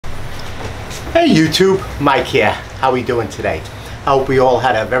Hey YouTube, Mike here. How we doing today? I hope we all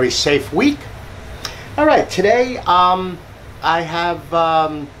had a very safe week. Alright, today I have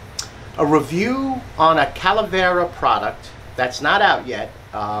a review on a Calavera product that's not out yet,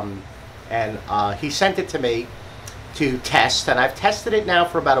 and he sent it to me to test, and I've tested it now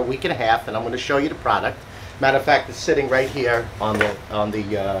for about a week and a half, and I'm going to show you the product. Matter of fact, it's sitting right here on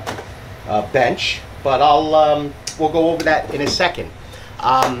the bench, but we'll go over that in a second.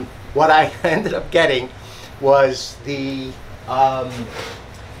 What I ended up getting was the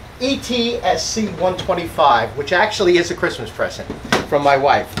ETSC 125, which actually is a Christmas present from my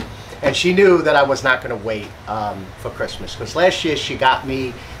wife. And she knew that I was not going to wait for Christmas, because last year she got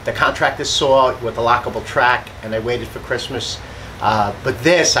me the contractor saw with the lockable track, and I waited for Christmas. But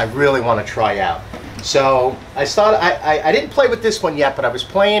this I really want to try out. So I didn't play with this one yet, but I was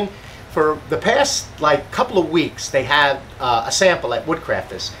playing for the past couple of weeks. They had a sample at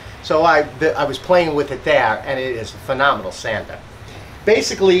Woodcrafters. So I was playing with it there, and it is a phenomenal sander.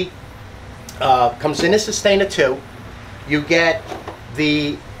 Basically, comes in a Sustainer 2. You get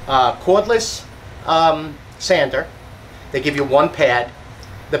the cordless sander. They give you one pad,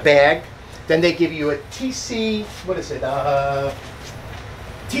 the bag. Then they give you a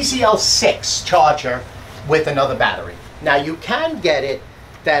TCL6 charger with another battery. Now you can get it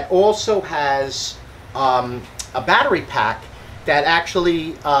that also has a battery pack that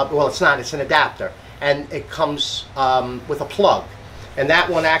actually, well, it's not, it's an adapter, and it comes with a plug. And that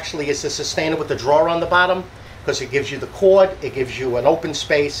one actually is a Sustainer with the drawer on the bottom, because it gives you the cord, it gives you an open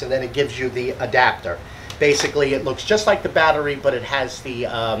space, and then it gives you the adapter. Basically, it looks just like the battery, but it has the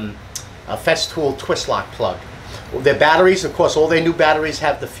Festool twist lock plug. The batteries, of course, all their new batteries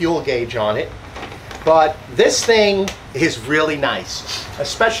have the fuel gauge on it. But this thing is really nice,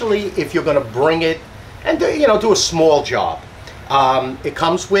 especially if you're going to bring it and do a small job. It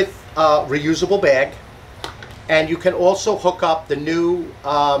comes with a reusable bag, and you can also hook up the new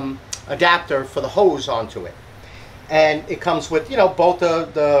adapter for the hose onto it. And it comes with both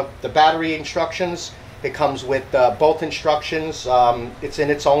the battery instructions. It comes with both instructions. It's in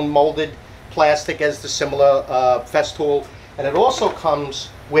its own molded plastic as the similar Festool, and it also comes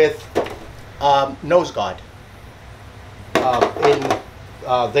with nose guard in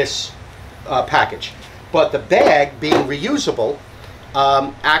this package. But the bag, being reusable,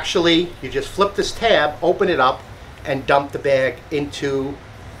 actually you just flip this tab, open it up, and dump the bag into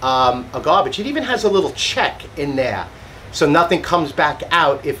a garbage. It even has a little check in there, so nothing comes back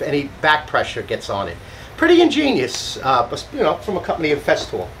out if any back pressure gets on it. Pretty ingenious, from a company of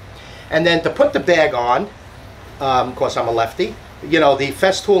Festool. And then to put the bag on, of course I'm a lefty, the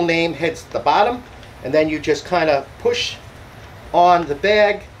Festool name hits the bottom, and then you just kind of push on the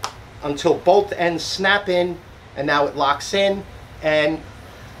bag until both ends snap in, and now it locks in. And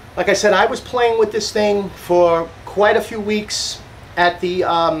like I said, I was playing with this thing for quite a few weeks at the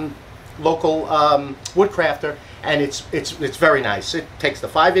local Woodcrafter, and it's very nice. It takes the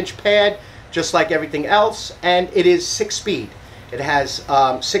 5-inch pad just like everything else, and it is 6-speed. It has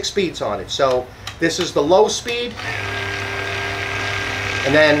 6 speeds on it. So this is the low speed,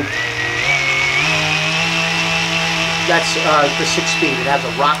 and then that's the 6-speed. It has a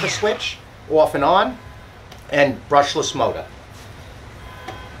rocker switch, off and on, and brushless motor.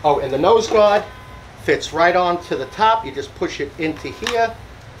 Oh, and the nose guard fits right on to the top. You just push it into here,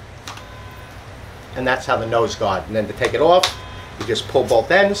 and that's how the nose guard. And then to take it off, you just pull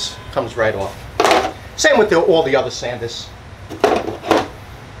both ends, comes right off. Same with all the other sanders.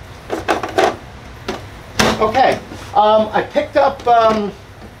 Okay, I picked up,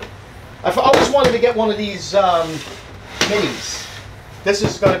 I've always wanted to get one of these minis. This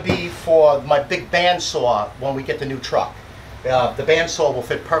is going to be for my big bandsaw when we get the new truck. The bandsaw will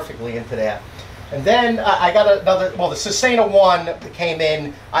fit perfectly into that. And then I got another, well, the Sustainer 1 that came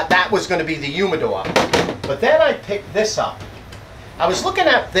in, that was going to be the humidor. But then I picked this up. I was looking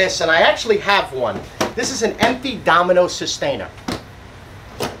at this, and I actually have one. This is an empty domino Sustainer.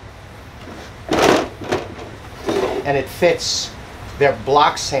 And it fits their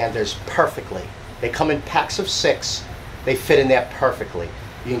block sanders perfectly. They come in packs of 6. They fit in there perfectly.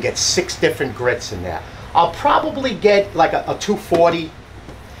 You can get 6 different grits in there. I'll probably get like a 240,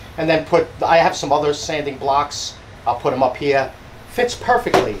 and then I have some other sanding blocks. I'll put them up here. Fits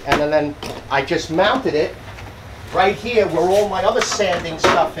perfectly. And then I just mounted it right here where all my other sanding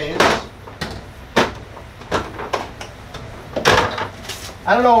stuff is.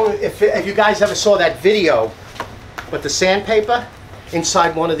 I don't know if you guys ever saw that video, but the sandpaper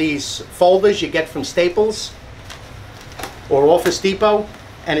inside one of these folders you get from Staples or Office Depot,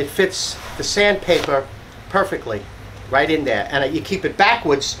 and it fits the sandpaper perfectly right in there. And you keep it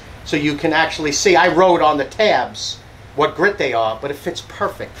backwards so you can actually see. I wrote on the tabs what grit they are, but it fits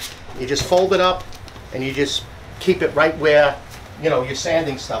perfect. You just fold it up and you just keep it right where, you know, your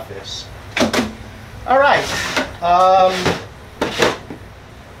sanding stuff is. All right.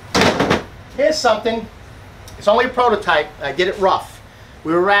 Here's something. It's only a prototype. I did it rough.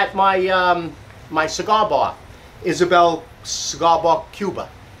 We were at my my cigar bar, Isabel Cigar Bar Cuba,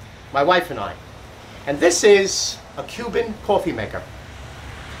 my wife and I. And this is a Cuban coffee maker.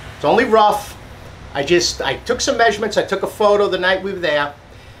 It's only rough. I took some measurements. I took a photo the night we were there.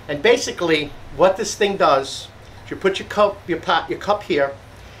 And basically, what this thing does is you put your cup here,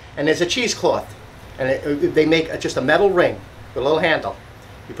 and there's a cheesecloth. And they make just a metal ring with a little handle.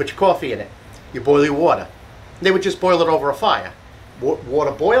 You put your coffee in it. You boil your water. They would just boil it over a fire.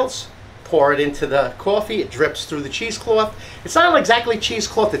 Water boils, pour it into the coffee, it drips through the cheesecloth. It's not exactly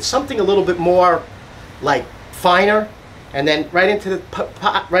cheesecloth, it's something a little bit more like finer, and then right into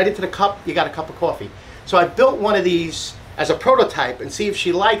the cup, you got a cup of coffee. So I built one of these as a prototype and see if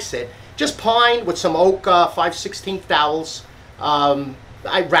she likes it. Just pine with some oak 5/16 dowels.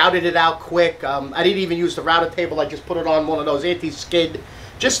 I routed it out quick. I didn't even use the router table, I just put it on one of those anti-skid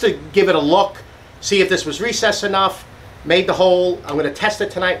just to give it a look, see if this was recessed enough. Made the hole. I'm going to test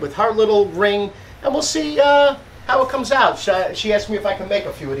it tonight with her little ring, and we'll see how it comes out. She asked me if I can make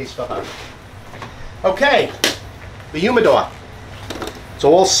a few of these for her. Okay, the humidor. It's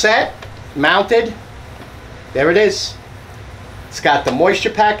all set, mounted. There it is. It's got the moisture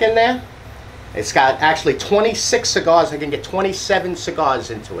pack in there. It's got actually 26 cigars. I can get 27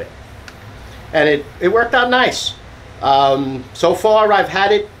 cigars into it. And it worked out nice. So far I've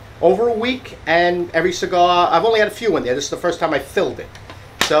had it over a week, and every cigar, I've only had a few in there. This is the first time I filled it.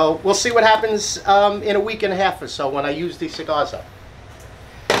 So we'll see what happens in a week and a half or so when I use these cigars up.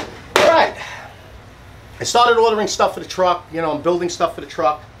 All right. I started ordering stuff for the truck. You know, I'm building stuff for the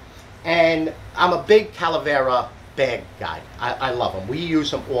truck. And I'm a big Calavera bag guy. I love them. We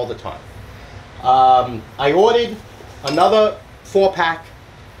use them all the time. I ordered another 4-pack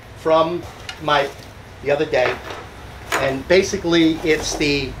from Mike the other day. And basically it's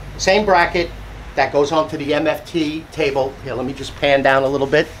the same bracket that goes onto the MFT table. Here, let me just pan down a little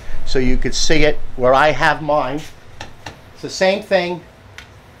bit so you could see it where I have mine. It's the same thing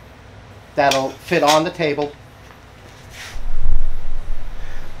that'll fit on the table.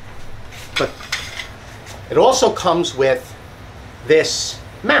 But it also comes with this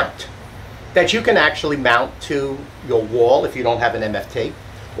mount that you can actually mount to your wall if you don't have an MFT,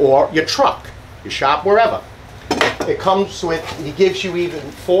 or your truck, your shop, wherever. It comes with, he gives you even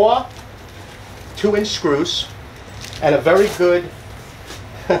 4 2-inch screws and a very good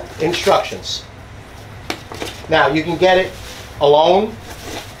instructions. Now you can get it alone,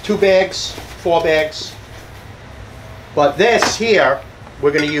 2 bags, 4 bags, but this here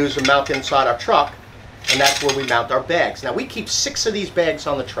we're going to use to mount inside our truck, and that's where we mount our bags. Now we keep 6 of these bags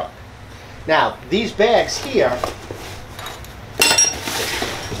on the truck. Now these bags here,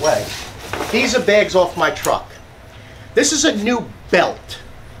 these are bags off my truck. This is a new belt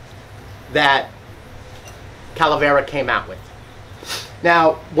that Calavera came out with.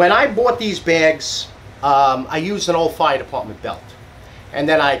 Now, when I bought these bags, I used an old fire department belt. And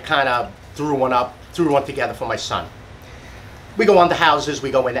then I kind of threw one together for my son. We go into houses,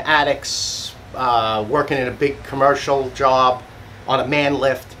 we go into attics, working in a big commercial job, on a man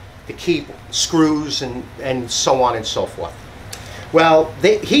lift, to keep screws and so on and so forth. Well,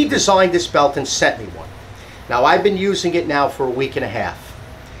 he designed this belt and sent me one. Now, I've been using it now for a week and a half.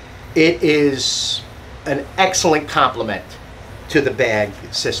 It is an excellent complement to the bag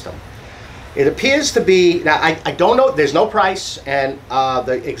system. It appears to be, now I don't know, there's no price, and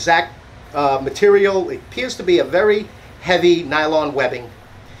the exact material, it appears to be a very heavy nylon webbing.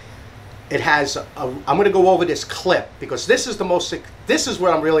 It has, I'm going to go over this clip, because this is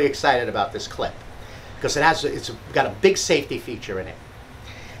where I'm really excited about this clip, because it's got a big safety feature in it.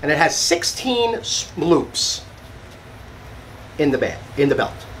 And it has 16 loops in the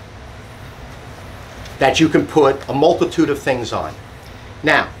belt that you can put a multitude of things on.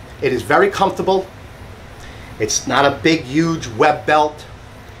 Now, it is very comfortable. It's not a big, huge web belt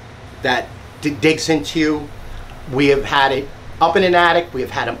that digs into you. We have had it up in an attic. We have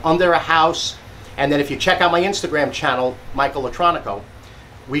had them under a house. And then if you check out my Instagram channel, Michael Latronico,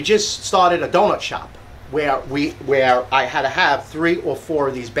 we just started a donut shop where I had to have 3 or 4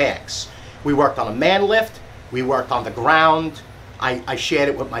 of these bags. We worked on a man lift, we worked on the ground, I shared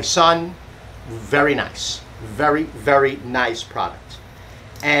it with my son. Very nice, very, very nice product.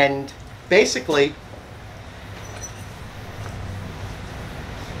 And basically,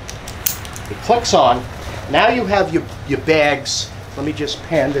 it clicks on. Now you have your bags let me just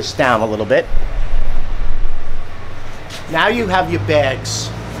pan this down a little bit. Now you have your bags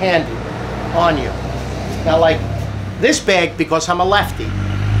handy on you. Now, like this bag, because I'm a lefty,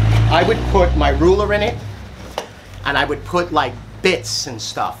 I would put my ruler in it, and I would put like bits and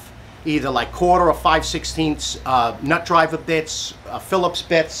stuff, either like 1/4 or 5/16 nut driver bits, Phillips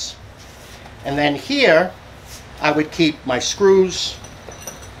bits. And then here, I would keep my screws,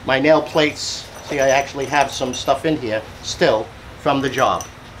 my nail plates. See, I actually have some stuff in here still from the job.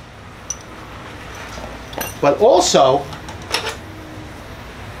 But also,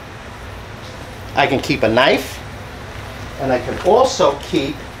 I can keep a knife, and I can also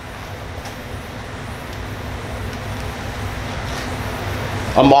keep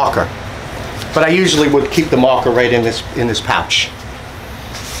a marker. But I usually would keep the marker right in this pouch.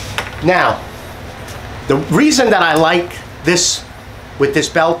 Now, the reason that I like this with this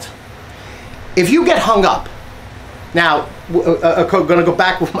belt, if you get hung up, now I'm going to go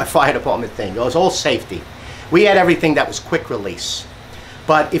back with my fire department thing. It was all safety. We had everything that was quick release.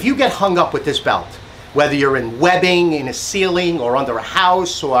 But if you get hung up with this belt, whether you're in webbing, in a ceiling, or under a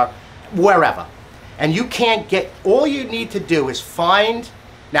house, or wherever, and you can't get, all you need to do is find,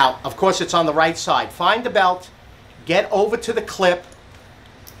 now of course it's on the right side, find the belt, get over to the clip,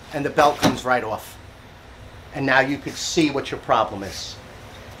 and the belt comes right off. And now you could see what your problem is.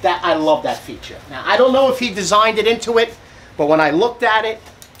 I love that feature. Now, I don't know if he designed it into it, but when I looked at it,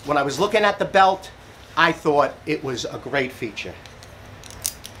 when I was looking at the belt, I thought it was a great feature.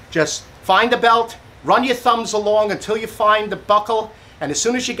 Just find the belt, run your thumbs along until you find the buckle, and as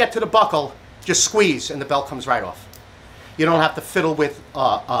soon as you get to the buckle, just squeeze and the belt comes right off. You don't have to fiddle with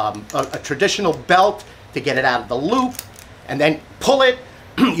a traditional belt to get it out of the loop and then pull it.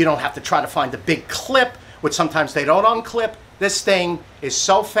 You don't have to try to find the big clip, which sometimes they don't unclip. This thing is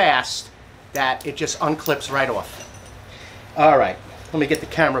so fast that it just unclips right off. All right, let me get the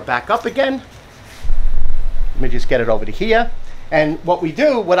camera back up again. Let me just get it over to here. And what we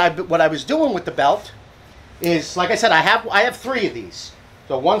do, what I was doing with the belt is, like I said, I have 3 of these.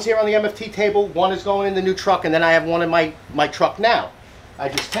 So one's here on the MFT table, one is going in the new truck, and then I have one in my truck now. I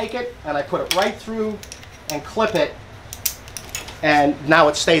just take it and I put it right through and clip it, and now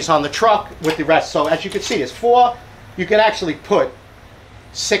it stays on the truck with the rest. So as you can see, there's 4. You can actually put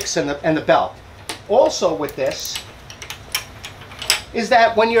 6 in the belt. Also with this is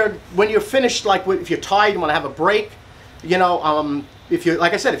that when you're finished, like if you're tired, you want to have a break, you know, if you,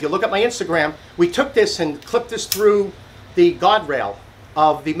 like I said, if you look at my Instagram, we took this and clipped this through the guardrail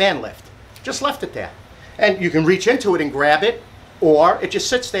of the man lift. Just left it there. And you can reach into it and grab it, or it just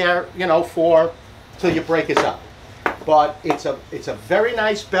sits there, you know, till your break is up. But it's a very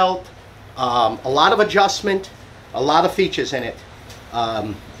nice belt, a lot of adjustment, a lot of features in it.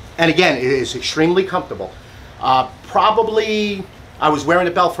 And again, it is extremely comfortable. Probably, I was wearing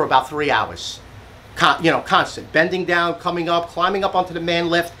the belt for about 3 hours. You know, constant, bending down, coming up, climbing up onto the man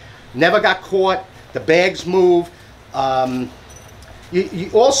lift, never got caught, the bags move. You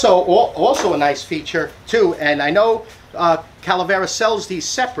also a nice feature too, and I know Calavera sells these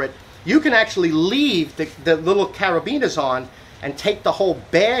separate. You can actually leave the little carabiners on and take the whole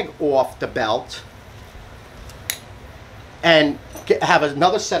bag off the belt and have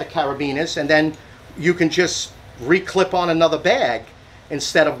another set of carabiners, and then you can just reclip on another bag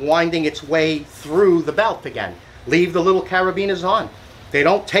instead of winding its way through the belt again. Leave the little carabiners on. They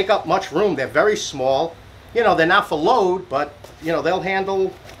don't take up much room. They're very small. You know, they're not for load, but you know, they'll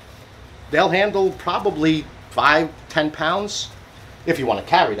handle probably 5-10 pounds if you want to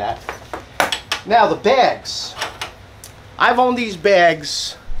carry that. Now the bags. I've owned these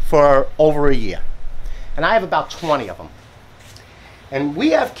bags for over a year, and I have about 20 of them. And we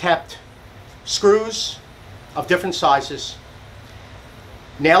have kept screws of different sizes,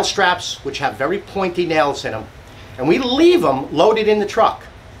 nail straps which have very pointy nails in them, and we leave them loaded in the truck,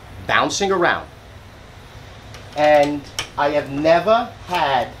 bouncing around. And I have never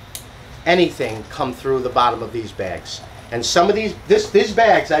had anything come through the bottom of these bags. And some of these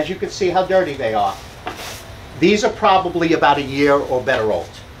bags, as you can see how dirty they are, these are probably about a year or better old.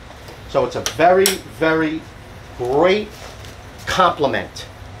 So it's a very, very great complement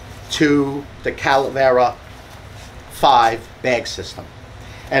to the Calavera 5 bag system.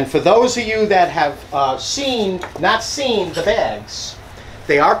 And for those of you that have not seen the bags,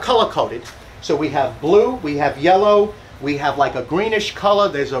 they are color coded. So we have blue, we have yellow, we have like a greenish color,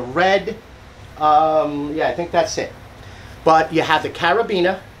 there's a red, yeah, I think that's it. But you have the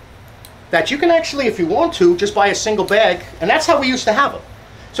carabiner that you can actually, if you want to, just buy a single bag, and that's how we used to have them.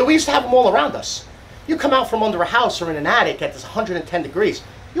 So we used to have them all around us. You come out from under a house or in an attic at 110 degrees,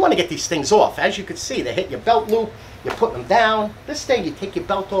 You want to get these things off. As you can see, they hit your belt loop, you're putting them down. This thing, you take your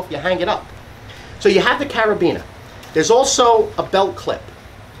belt off, you hang it up. So you have the carabiner. There's also a belt clip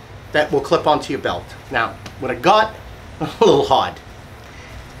that will clip onto your belt. Now, with a gut, a little hard.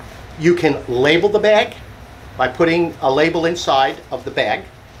 You can label the bag by putting a label inside of the bag,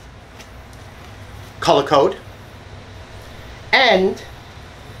 color code, and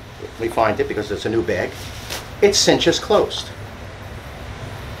let me find it because it's a new bag, it cinches closed.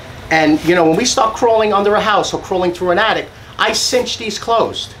 And you know, when we start crawling under a house or crawling through an attic, I cinch these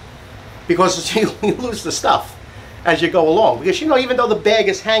closed because you lose the stuff as you go along. Because you know, even though the bag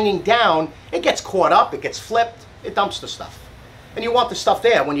is hanging down, it gets caught up, it gets flipped, it dumps the stuff. And you want the stuff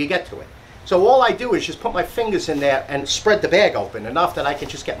there when you get to it. So all I do is just put my fingers in there and spread the bag open enough that I can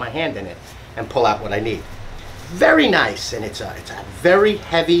just get my hand in it and pull out what I need. Very nice, and it's a very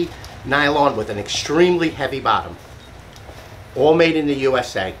heavy nylon with an extremely heavy bottom. All made in the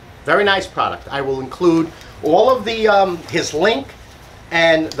USA. Very nice product. I will include all of the his link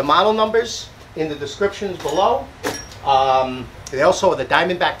and the model numbers in the descriptions below. They also are the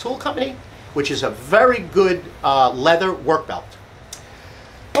Diamondback Tool Company, which is a very good leather work belt.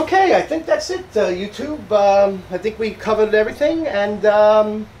 Okay, I think that's it, YouTube. I think we covered everything, and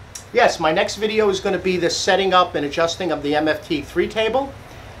yes, my next video is going to be the setting up and adjusting of the MFT3 table,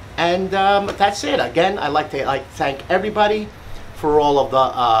 and that's it. Again, I'd like to thank everybody for all of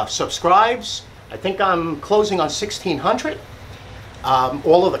the subscribes. I think I'm closing on 1,600.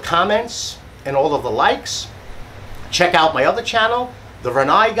 All of the comments and all of the likes. Check out my other channel, The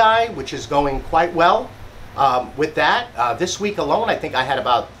Renai Guy, which is going quite well. With that, this week alone, I think I had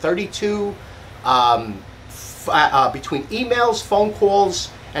about 32 between emails, phone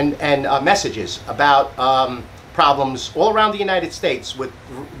calls, and messages about problems all around the United States with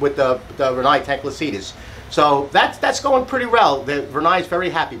the Renai tankless heaters. So that's going pretty well. The Renai is very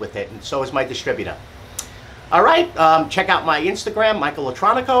happy with it, and so is my distributor. All right, check out my Instagram, Michael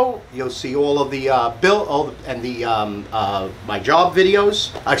Latronico. You'll see all of the my job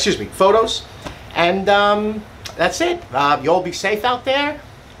videos, photos. And that's it. You all be safe out there,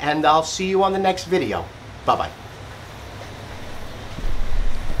 and I'll see you on the next video. Bye-bye.